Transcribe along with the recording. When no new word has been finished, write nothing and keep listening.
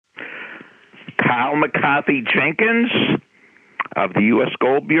Kyle McCarthy Jenkins of the U.S.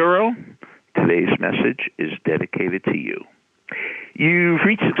 Gold Bureau. Today's message is dedicated to you. You've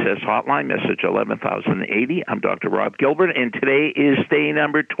reached Success Hotline, message 11,080. I'm Dr. Rob Gilbert, and today is day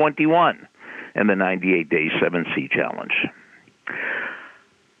number 21 in the 98-day 7C challenge.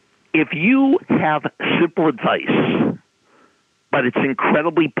 If you have simple advice, but it's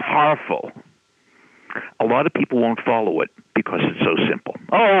incredibly powerful, a lot of people won't follow it because it's so simple.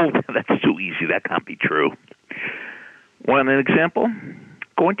 Oh, that's too easy. That can't be true. Want an example?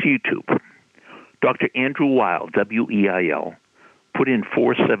 Go into YouTube. Dr. Andrew Weil, W-E-I-L, put in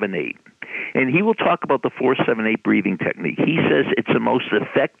 478. And he will talk about the 478 breathing technique. He says it's the most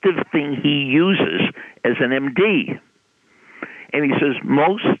effective thing he uses as an MD. And he says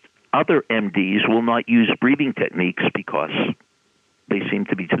most other MDs will not use breathing techniques because they seem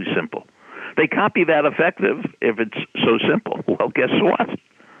to be too simple. They can't be that effective if it's so simple. Well, guess what?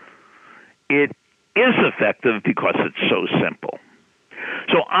 It is effective because it's so simple.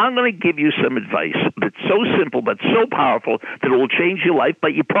 So I'm going to give you some advice that's so simple but so powerful that it will change your life,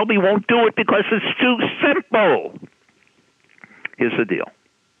 but you probably won't do it because it's too simple. Here's the deal.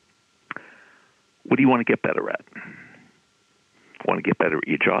 What do you want to get better at? Want to get better at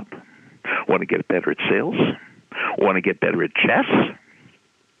your job? Want to get better at sales? Want to get better at chess?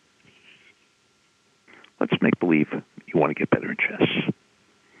 Let's make believe you want to get better at chess.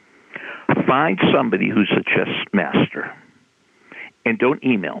 Find somebody who's a chess master and don't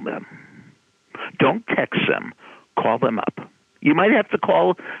email them. Don't text them. Call them up. You might have to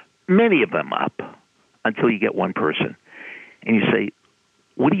call many of them up until you get one person. And you say,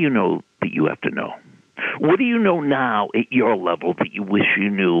 what do you know that you have to know? What do you know now at your level that you wish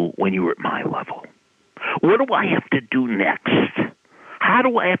you knew when you were at my level? What do I have to do next? How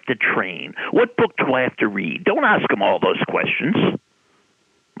do I have to train? What book do I have to read? Don't ask them all those questions.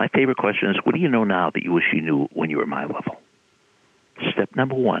 My favorite question is, what do you know now that you wish you knew when you were at my level? Step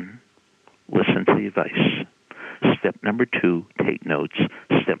number 1, listen to the advice. Step number 2, take notes.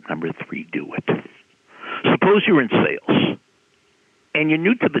 Step number 3, do it. Suppose you're in sales and you're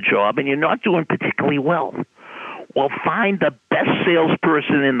new to the job and you're not doing particularly well. Well, find the best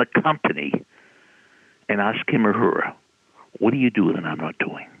salesperson in the company and ask him or her, what do you do that I'm not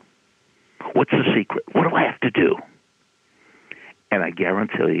doing? What's the secret? What do I have to do? And I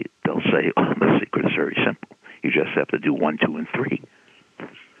guarantee they'll say, oh, the secret is very simple. You just have to do 1, 2, and 3.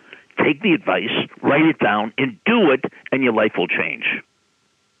 Take the advice, write it down, and do it, and your life will change.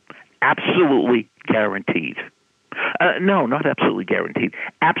 Absolutely guaranteed. No, not absolutely guaranteed.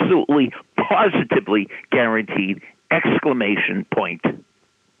 Absolutely, positively guaranteed! Exclamation point.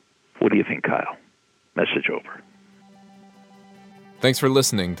 What do you think, Kyle? Message over. Thanks for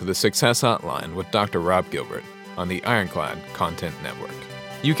listening to the Success Hotline with Dr. Rob Gilbert on the Ironclad Content Network.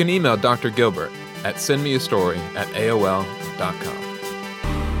 You can email Dr. Gilbert at sendmeastory@aol.com.